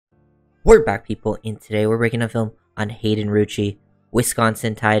We're back, people, and today we're breaking a film on Hayden Rucci,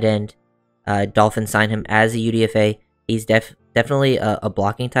 Wisconsin tight end. Dolphins signed him as a UDFA. He's definitely a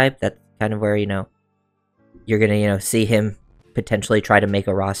blocking type. That's kind of where, you're going to, see him potentially try to make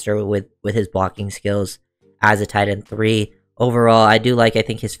a roster with his blocking skills as a tight end 3. Overall, I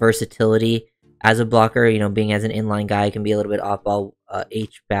think his versatility as a blocker, being as an inline guy, can be a little bit off-ball,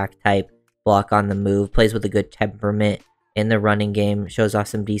 H-back type, block on the move, plays with a good temperament in the running game, shows off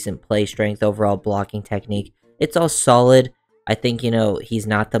some decent play strength, overall blocking technique. It's all solid. I think, he's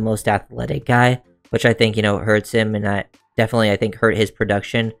not the most athletic guy, which I think, hurts him, and that definitely, I think, hurt his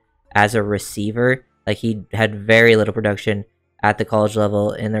production as a receiver. Like, he had very little production at the college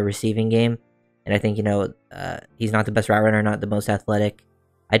level in the receiving game, and I think, he's not the best route runner, not the most athletic.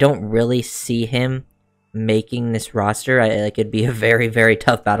 I don't really see him making this roster. It'd be a very, very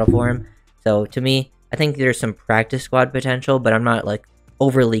tough battle for him. So, to me, I think there's some practice squad potential, but I'm not,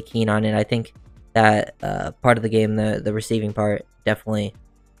 overly keen on it. I think that part of the game, the receiving part, definitely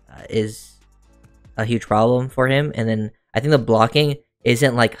is a huge problem for him. And then I think the blocking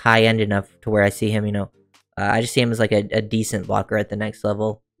isn't, high-end enough to where I see him, I just see him as, a decent blocker at the next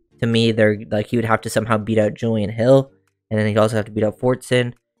level. To me, he would have to somehow beat out Julian Hill, and then he'd also have to beat out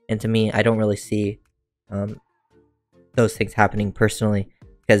Fortson. And to me, I don't really see those things happening personally,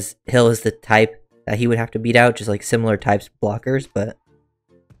 because Hill is the type that he would have to beat out, just similar types blockers. But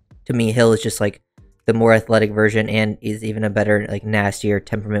to me, Hill is just the more athletic version and is even a better, nastier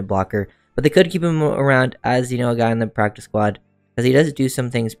temperament blocker. But they could keep him around as, a guy in the practice squad, because he does do some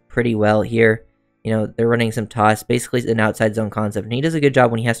things pretty well here. They're running some toss, basically an outside zone concept, and he does a good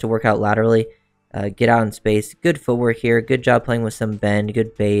job when he has to work out laterally, get out in space. Good footwork here, good job playing with some bend,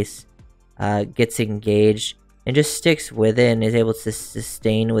 good base, gets engaged, and just sticks with it and is able to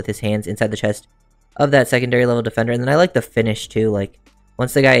sustain with his hands inside the chest of that secondary level defender. And then I like the finish too.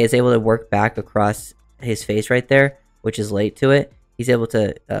 Once the guy is able to work back across his face right there, which is late to it, he's able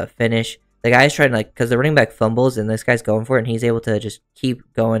to finish. The guy's trying because the running back fumbles and this guy's going for it, and he's able to just keep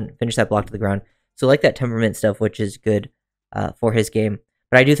going, finish that block to the ground. So that temperament stuff, which is good for his game.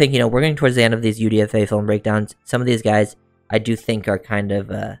 But I do think, we're getting towards the end of these UDFA film breakdowns. Some of these guys I do think are kind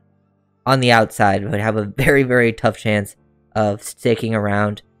of on the outside, but have a very, very tough chance of sticking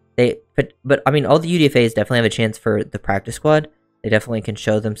around. But I mean, all the UDFAs definitely have a chance for the practice squad. They definitely can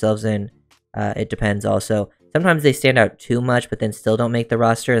show themselves in. It depends also. Sometimes they stand out too much, but then still don't make the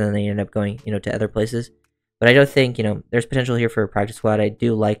roster, and then they end up going, to other places. But I don't think, there's potential here for a practice squad. I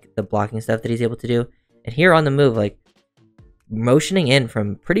do like the blocking stuff that he's able to do. And here on the move, motioning in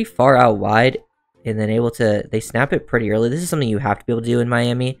from pretty far out wide, and then they snap it pretty early. This is something you have to be able to do in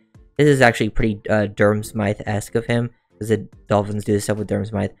Miami. This is actually pretty Durham Smythe-esque of him, because the Dolphins do this stuff with Durham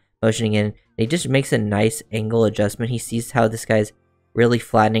Smythe. Motioning in, and he just makes a nice angle adjustment. He sees how this guy's really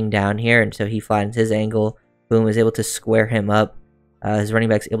flattening down here, and so he flattens his angle. Boom, is able to square him up. His running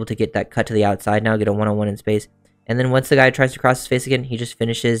back's able to get that cut to the outside now, get a one-on-one in space. And then once the guy tries to cross his face again, he just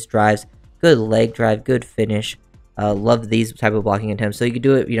finishes, drives. Good leg drive, good finish. Love these type of blocking attempts. So you could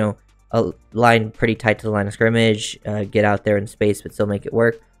do it, a line pretty tight to the line of scrimmage, get out there in space, but still make it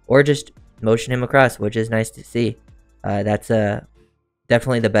work. Or just motion him across, which is nice to see. That's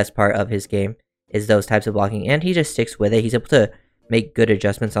definitely the best part of his game, is those types of blocking, and he just sticks with it. He's able to make good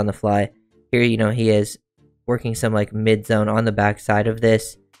adjustments on the fly. Here, he is working some mid-zone on the back side of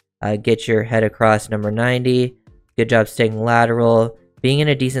this. Get your head across number 90. Good job staying lateral, being in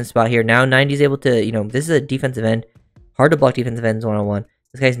a decent spot here. Now 90's able to, this is a defensive end, hard to block defensive ends one-on-one.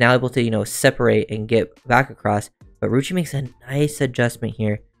 This guy's now able to, separate and get back across, but Rucci makes a nice adjustment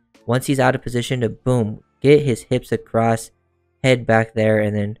here. Once he's out of position to, boom, get his hips across, head back there,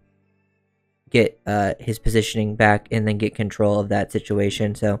 and then get his positioning back, and then get control of that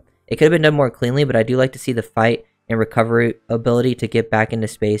situation. So it could have been done more cleanly, but I do like to see the fight and recovery ability to get back into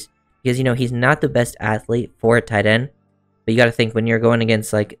space, because he's not the best athlete for a tight end, but you got to think, when you're going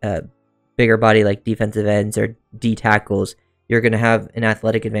against bigger body defensive ends or D tackles, you're going to have an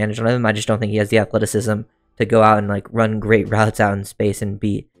athletic advantage on him. I just don't think he has the athleticism to go out and run great routes out in space and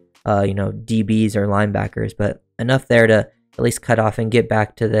beat DBs or linebackers, but enough there to at least cut off and get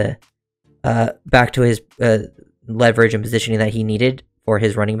back to his leverage and positioning that he needed for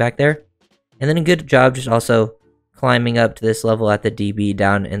his running back there. And then a good job just also climbing up to this level at the DB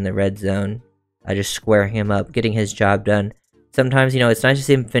down in the red zone, just squaring him up, getting his job done. Sometimes, it's nice to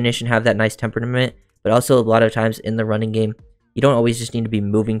see him finish and have that nice temperament, but also a lot of times in the running game, you don't always just need to be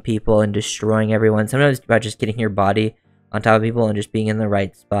moving people and destroying everyone. Sometimes it's about just getting your body on top of people and just being in the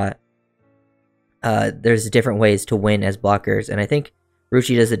right spot. There's different ways to win as blockers, and I think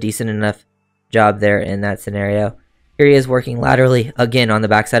Rucci does a decent enough job there in that scenario. Here he is working laterally again on the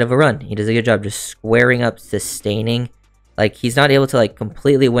backside of a run. He does a good job just squaring up, sustaining. Like, he's not able to like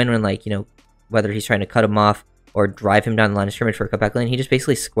completely win when, like, you know, whether he's trying to cut him off or drive him down the line of scrimmage for a cutback lane. He just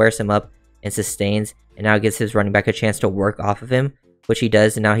basically squares him up and sustains, and now gives his running back a chance to work off of him, which he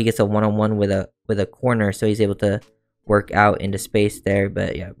does. And now he gets a one-on-one with a corner, so he's able to work out into space there.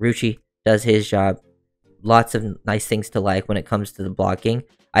 But yeah, Rucci does his job. Lots of nice things to like when it comes to the blocking.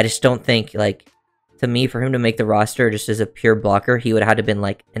 I just don't think, like, to me, for him to make the roster just as a pure blocker, he would have had to been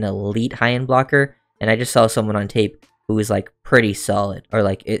like an elite high-end blocker. And I just saw someone on tape who was like pretty solid, or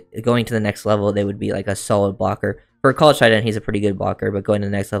like going to the next level, they would be like a solid blocker. For a college tight end, he's a pretty good blocker, but going to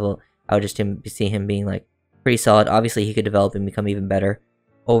the next level, I would just see him being like pretty solid. Obviously, he could develop and become even better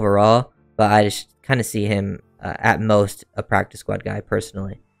overall, but I just kind of see him at most a practice squad guy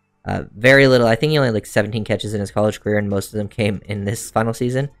personally. Very little. I think he only had like 17 catches in his college career, and most of them came in this final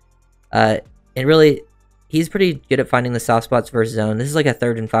season. And really, he's pretty good at finding the soft spots versus zone. This is like a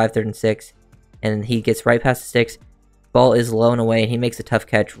 3rd and 5, 3rd and 6, and he gets right past the sticks. Ball is low and away, and he makes a tough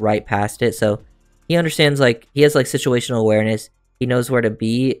catch right past it. So he understands, like, he has like situational awareness. He knows where to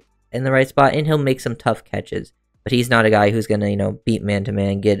be in the right spot, and he'll make some tough catches. But he's not a guy who's gonna, you know, beat man to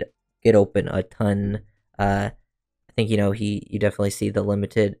man, get open a ton. I think, you know, you definitely see the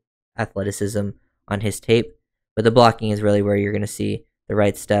limited athleticism on his tape, but the blocking is really where you're gonna see the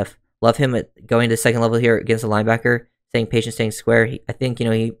right stuff. Love him at going to second level here against a linebacker, staying patient, staying square. I think, you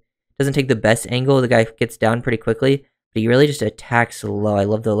know, he doesn't take the best angle. The guy gets down pretty quickly, but he really just attacks low. I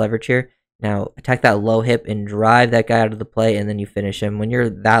love the leverage here. Now, attack that low hip and drive that guy out of the play, and then you finish him. When you're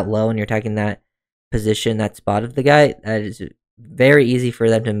that low and you're attacking that position, that spot of the guy, that is very easy for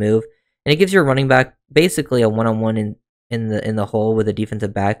them to move. And it gives your running back basically a one-on-one in the hole with a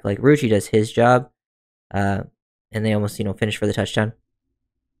defensive back. Like, Rucci does his job, and they almost, you know, finish for the touchdown.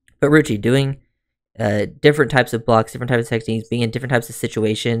 But Rucci doing different types of blocks, different types of techniques, being in different types of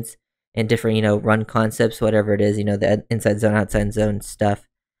situations, and different, you know, run concepts, whatever it is, you know, the inside zone, outside zone stuff.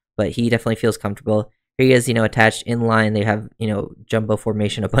 But he definitely feels comfortable. Here he is, you know, attached in line. They have, you know, jumbo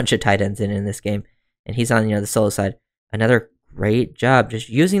formation, a bunch of tight ends in this game. And he's on, you know, the solo side. Another great job, just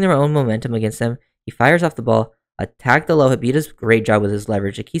using their own momentum against them. He fires off the ball, attack the low hip. He does a great job with his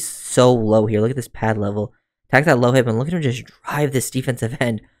leverage. Like, he's so low here. Look at this pad level. Attack that low hip, and look at him just drive this defensive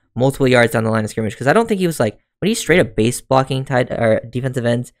end multiple yards down the line of scrimmage. Because I don't think he was like, when he's straight up base blocking tight or defensive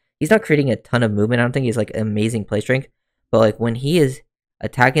ends, he's not creating a ton of movement. I don't think he's like amazing play strength. But like when he is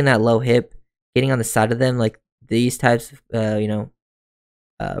attacking that low hip, getting on the side of them, like these types of, you know,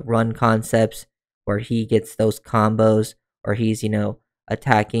 run concepts where he gets those combos, or he's, you know,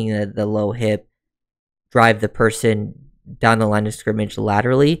 attacking the low hip, drive the person down the line of scrimmage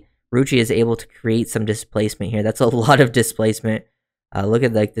laterally, Rucci is able to create some displacement here. That's a lot of displacement. Look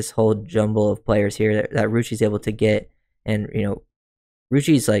at like this whole jumble of players here that Rucci's able to get. And, you know,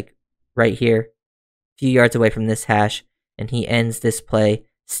 Rucci's like right here, a few yards away from this hash, and he ends this play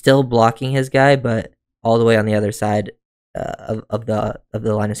still blocking his guy, but all the way on the other side of the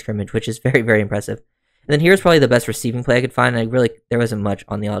line of scrimmage, which is very, very impressive. And then here's probably the best receiving play I could find. There wasn't much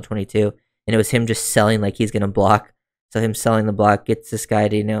on the all-22, and it was him just selling like he's gonna block. So him selling the block gets this guy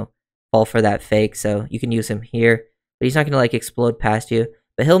to, you know, fall for that fake. So you can use him here, but he's not gonna like explode past you.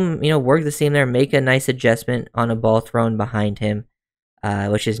 But he'll, you know, work the seam there, make a nice adjustment on a ball thrown behind him,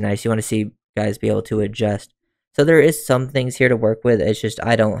 which is nice. You want to see guys be able to adjust. So there is some things here to work with. It's just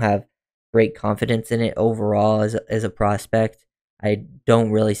I don't have great confidence in it overall as a prospect. I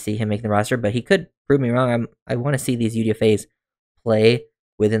don't really see him making the roster, but he could prove me wrong. I want to see these UDFAs play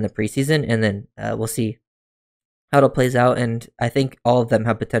within the preseason, and then we'll see how it all plays out. And I think all of them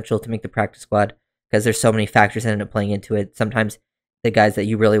have potential to make the practice squad because there's so many factors that end up playing into it. Sometimes the guys that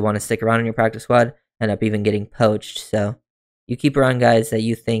you really want to stick around in your practice squad end up even getting poached. So you keep around guys that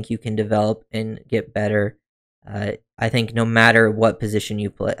you think you can develop and get better. I think no matter what position you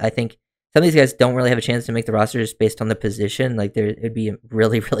play, I think some of these guys don't really have a chance to make the roster just based on the position. Like it'd be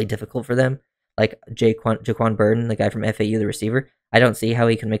really, really difficult for them. Like Jaquan Burton, the guy from FAU, the receiver. I don't see how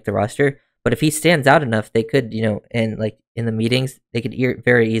he can make the roster. But if he stands out enough, they could, you know, and like in the meetings, they could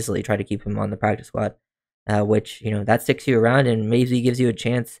very easily try to keep him on the practice squad, which, you know, that sticks you around and maybe gives you a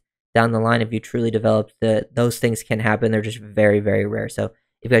chance down the line if you truly develop. Those things can happen. They're just very, very rare. So if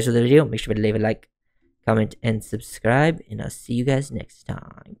you guys enjoyed the video, make sure to leave a like, comment, and subscribe, and I'll see you guys next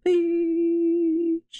time. Peace.